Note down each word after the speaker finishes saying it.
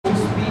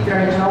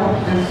right now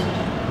is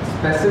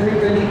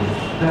specifically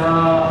the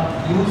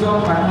use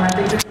of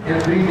mathematics in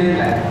everyday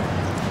life.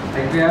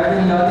 Like we have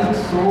been learning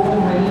so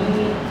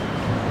many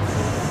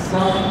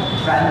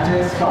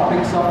sub-branches,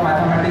 topics of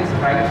mathematics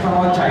right from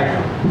our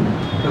childhood.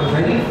 The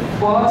very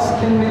first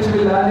thing which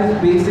we learn is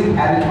basic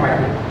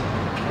arithmetic.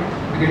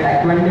 We get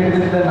acquainted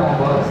with the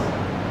numbers.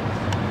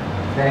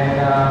 Then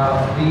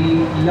we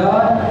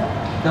learn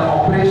the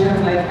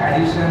operations like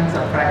addition,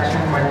 subtraction,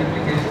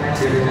 multiplication and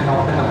division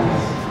of the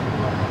numbers.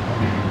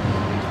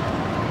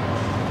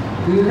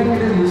 Do you think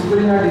it is useful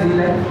in our daily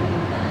life?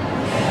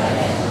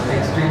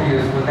 Extremely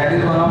useful. That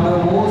is one of the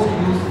most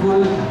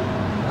useful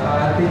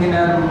thing in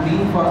our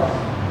routine for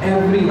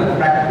everyone,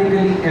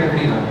 practically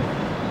everyone.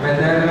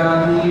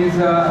 Whether he is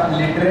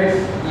literate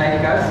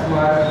like us who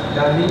are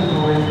learning,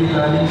 who will be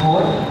learning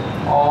more,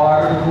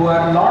 or who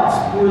are not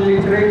school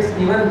literates,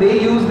 even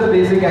they use the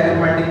basic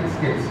arithmetic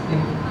skills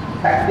in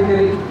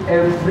practically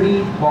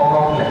every walk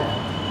of life.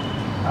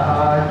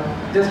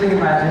 Just like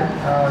imagine,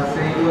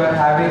 say you are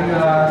having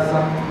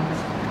some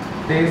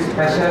day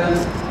special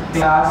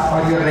class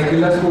or your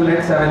regular school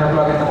at 7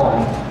 o'clock in the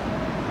morning,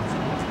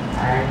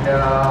 and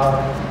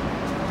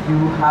you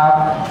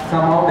have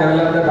somehow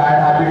developed the bad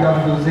habit of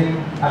using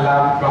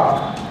alarm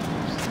clock.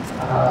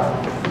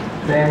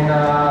 Then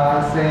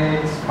say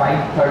it's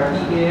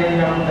 5:30 a.m.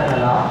 you have put an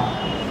alarm,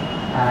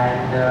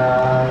 and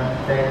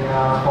then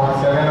for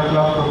 7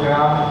 o'clock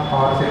program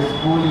or say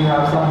school you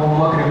have some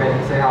homework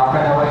remaining, say half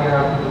an hour you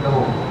have to do the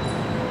homework.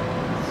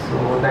 So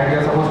that you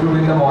are supposed to do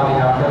in the morning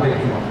after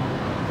waking up.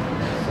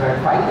 So at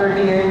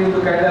 5:30 a.m. you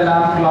look at the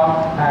alarm clock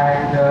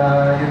and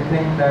you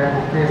think that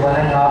okay,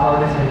 1.5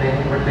 hours is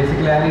remaining, but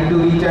basically I need to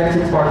reach at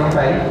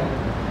 6:45.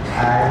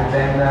 And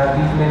then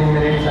these many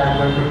minutes I am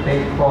going to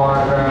take for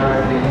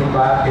taking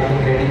bath,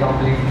 getting ready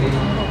completely.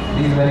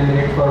 These many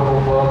minutes for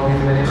homework,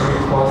 these many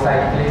minutes for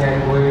cycling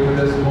and going to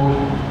the school.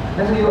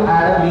 And so you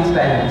add up these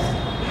times,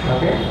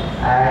 okay?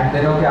 And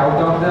then okay, out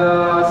of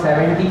the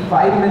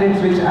 75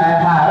 minutes which I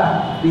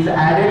have, these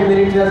added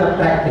minutes you are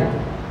subtracting.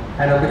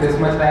 And okay, this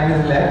much time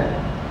is left.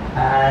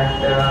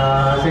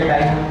 And say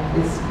time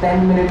is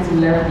 10 minutes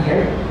left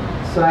yet.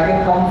 So I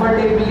can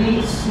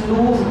comfortably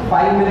snooze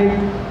 5 minute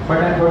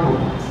button for 2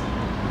 minutes.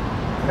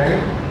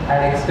 Right?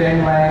 And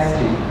extend my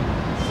sleep.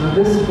 So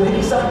this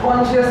very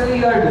subconsciously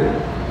you are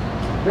doing.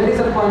 Very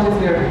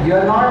subconsciously you are doing. You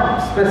are not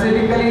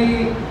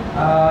specifically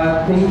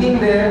thinking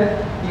there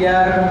कि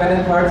यार मैंने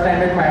third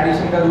standard में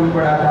addition का rule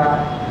पढ़ा था,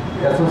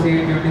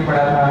 associativity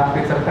पढ़ा था,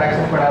 फिर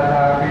subtraction पढ़ा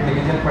था, फिर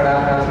division पढ़ा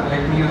था, so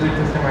let me use it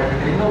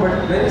systematically. No, but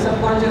very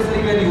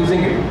subconsciously we are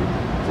using it.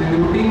 So in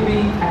routine we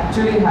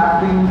actually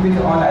have to use these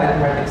all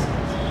arithmetics.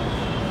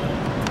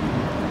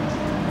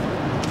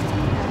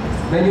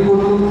 When you go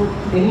to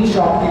any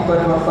shopkeeper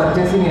for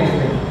purchasing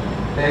anything,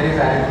 there is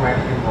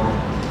arithmetic involved.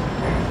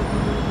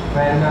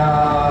 When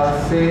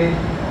say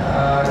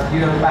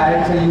your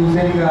parents are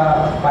using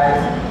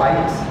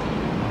bikes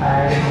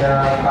and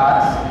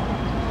cars,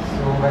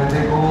 so when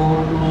they go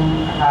to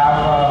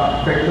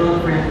have petrol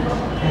filled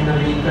in the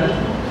vehicle,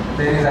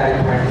 there is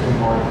arithmetic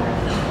involved.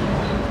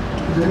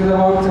 This is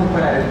about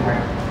simple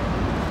arithmetic.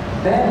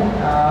 Then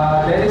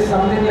there is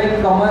something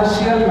like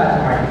commercial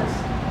mathematics.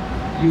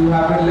 You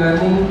have been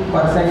learning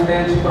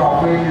percentage,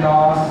 profit,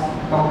 loss,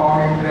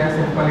 compound interest,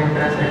 simple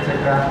interest,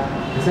 etc.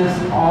 This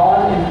is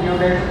all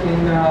included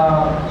in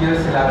your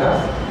syllabus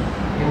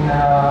in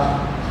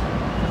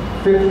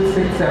 5th,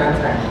 6th, 7th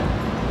standard.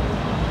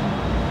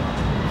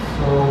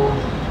 So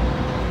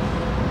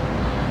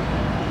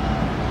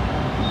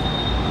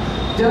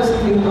just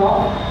think of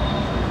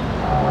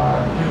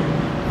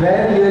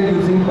where you are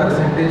using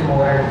percentage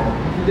more and more.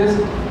 If you just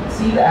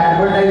see the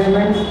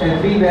advertisements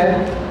everywhere,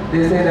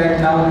 they say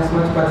that now this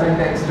much percent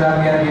extra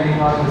we are giving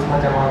on this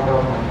much amount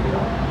of money, you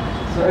know.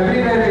 So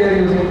everywhere we are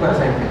using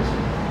percentage.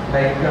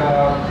 Like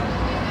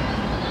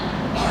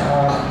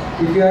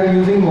if you are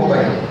using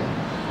mobile,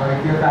 or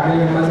if your family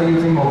members are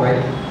using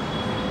mobile,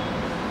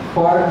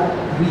 for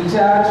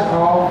recharge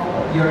of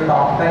your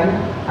talk time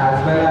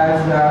as well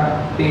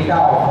as data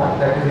offer,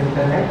 that is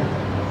internet,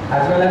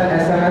 as well as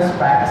SMS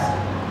packs,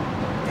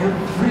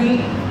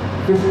 every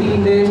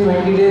 15 days,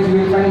 20 days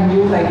you will find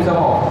new types of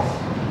offers.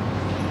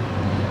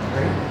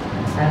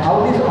 And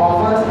how these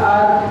offers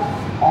are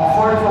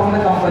offered from the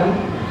company,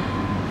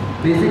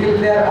 basically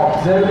they are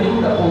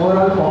observing the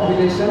overall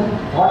population,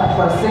 what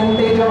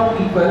percentage of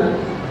people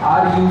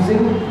are using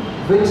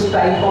which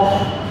type of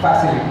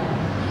facility.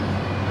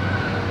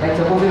 Like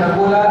suppose in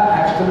Akola,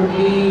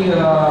 absolutely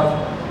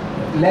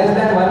less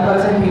than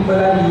 1% people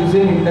are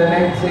using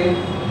internet, say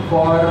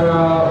for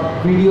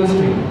video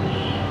streaming.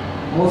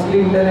 Mostly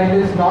internet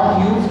is not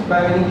used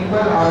by many people,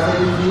 or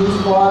it is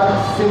used for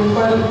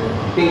simple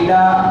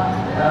data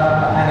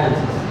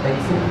analysis, like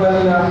simple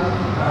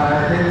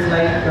things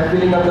like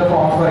filling up the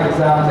forms for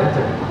exams,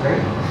 etc.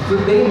 Right? So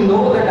they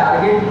know the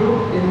target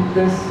group in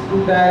this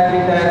 2-tier,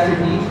 3-tier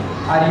city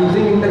are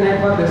using internet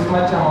for this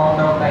much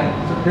amount of time.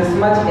 So this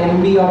much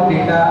MB of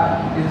data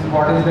is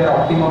what is their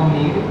optimum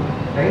need,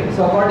 right?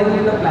 So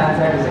accordingly the plans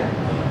are designed.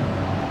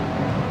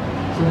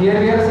 So here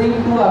we are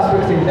seeing two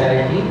aspects in that.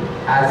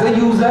 As a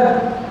user,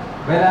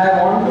 when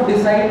I want to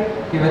decide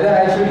whether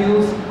I should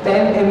use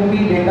 10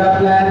 MB data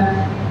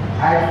plan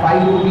at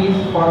 5 rupees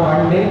for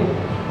one day,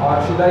 or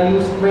should I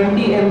use 20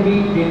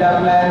 MB data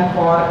plan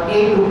for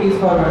 8 rupees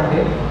for one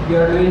day, you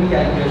are doing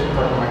calculations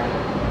automatically.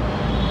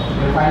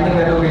 You are finding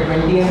that okay,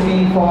 20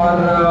 MB for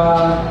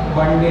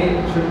one day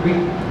should be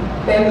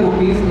 10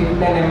 rupees if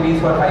 10 MB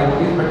is for 5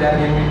 rupees, but they are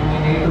giving me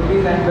 8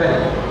 rupees, and well,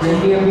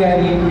 20 MB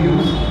I need to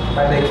use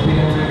by the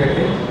experience you get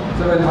it.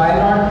 So well, why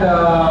not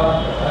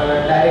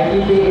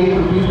directly pay 8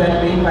 rupees than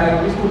paying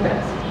 5 rupees 2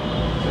 times?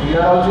 So you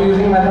are also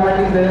using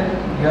mathematics there,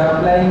 you are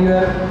applying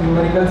your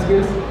numerical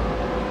skills,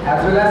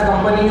 as well as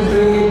company is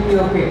doing it,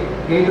 okay,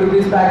 8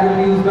 rupees pack will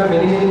be used by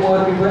many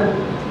more people,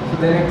 so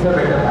then it's a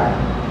better pack,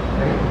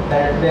 right?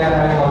 That they are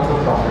having also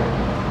profit.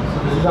 So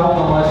this is how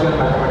commercial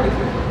mathematics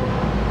is.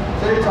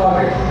 So it's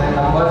alright, when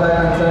numbers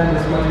are concerned,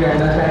 this much we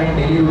understand in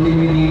daily routine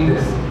we need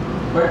this.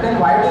 But then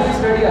why do we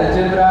study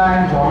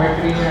algebra and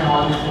geometry and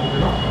all these things,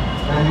 you know?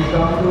 When we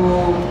come to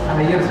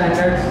higher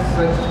standards,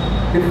 such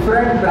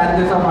different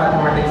branches of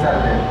mathematics are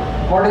there.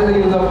 What is the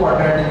use of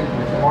quadratic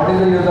equation? What is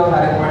the use of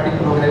arithmetic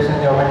progression,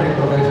 geometric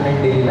progression in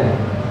daily life?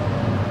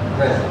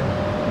 Well,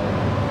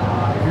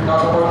 if you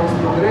talk about this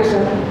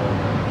progression,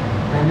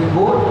 when you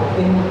go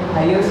in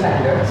higher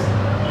standards,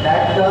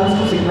 that turns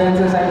to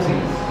sequences and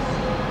series.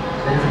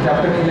 There is a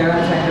chapter 11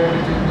 standard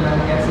which is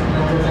learning as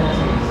sequences and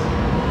series.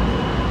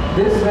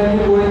 This, when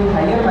you go in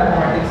higher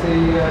mathematics, say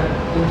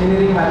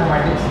engineering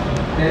mathematics,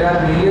 there are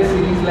various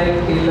series like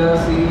Taylor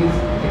series,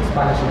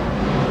 expansion.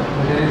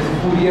 There is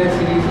Fourier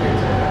series,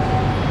 etc.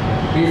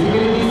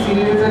 Basically, these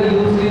series are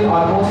used in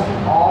almost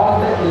all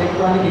the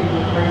electronic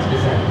equipment's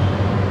design.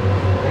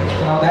 Right?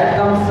 So now that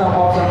comes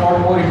somewhat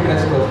more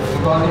interest to us,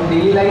 because in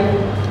daily life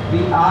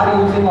we are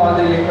using all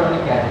the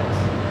electronic gadgets.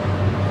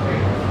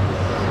 Right?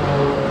 So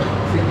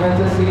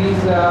sequences series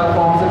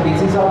forms the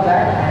basis of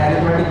that, and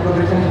arithmetic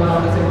progression is one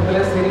of the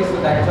simplest series, so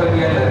that's why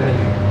we are learning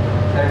it.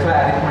 That's why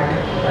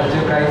arithmetic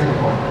algebra is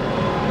important.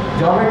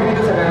 Geometry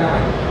to second.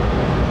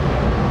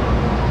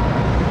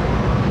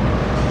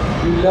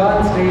 You learn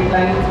straight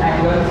lines,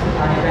 angles,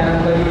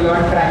 and then you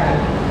learn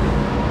triangle.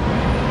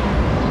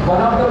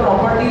 One of the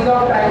properties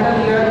of triangle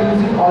you are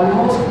using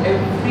almost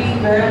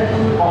everywhere to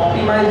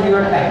optimize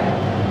your time.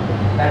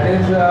 That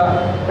is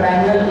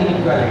triangle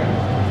inequality.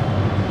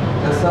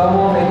 The sum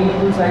of any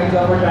two sides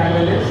of a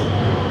triangle is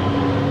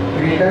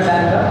greater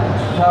than the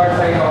third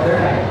side of the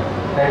triangle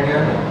that you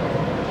are making.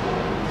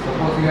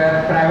 Suppose you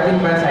are traveling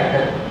by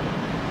cycle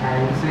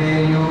and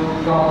say you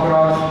come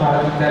across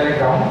Bharat Vidyalaya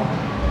ground,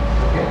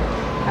 okay,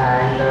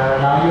 and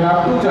now you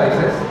have two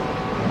choices,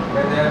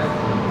 whether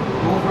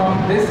go from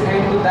this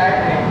end to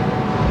that end,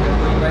 you are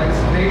going by the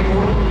straight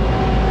route,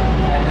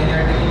 and then you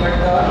are taking a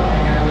turn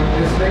and you are going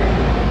this way,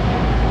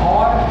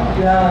 or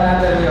you have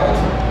another way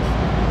also.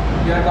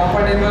 You are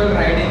comfortable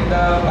riding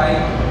the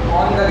bike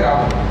on the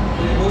ground,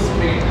 you go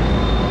straight.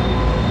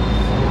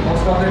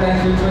 Most of the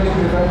times you usually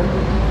prefer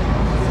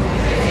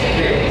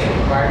straight.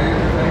 Why do you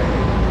prefer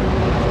it?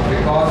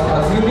 Because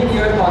assuming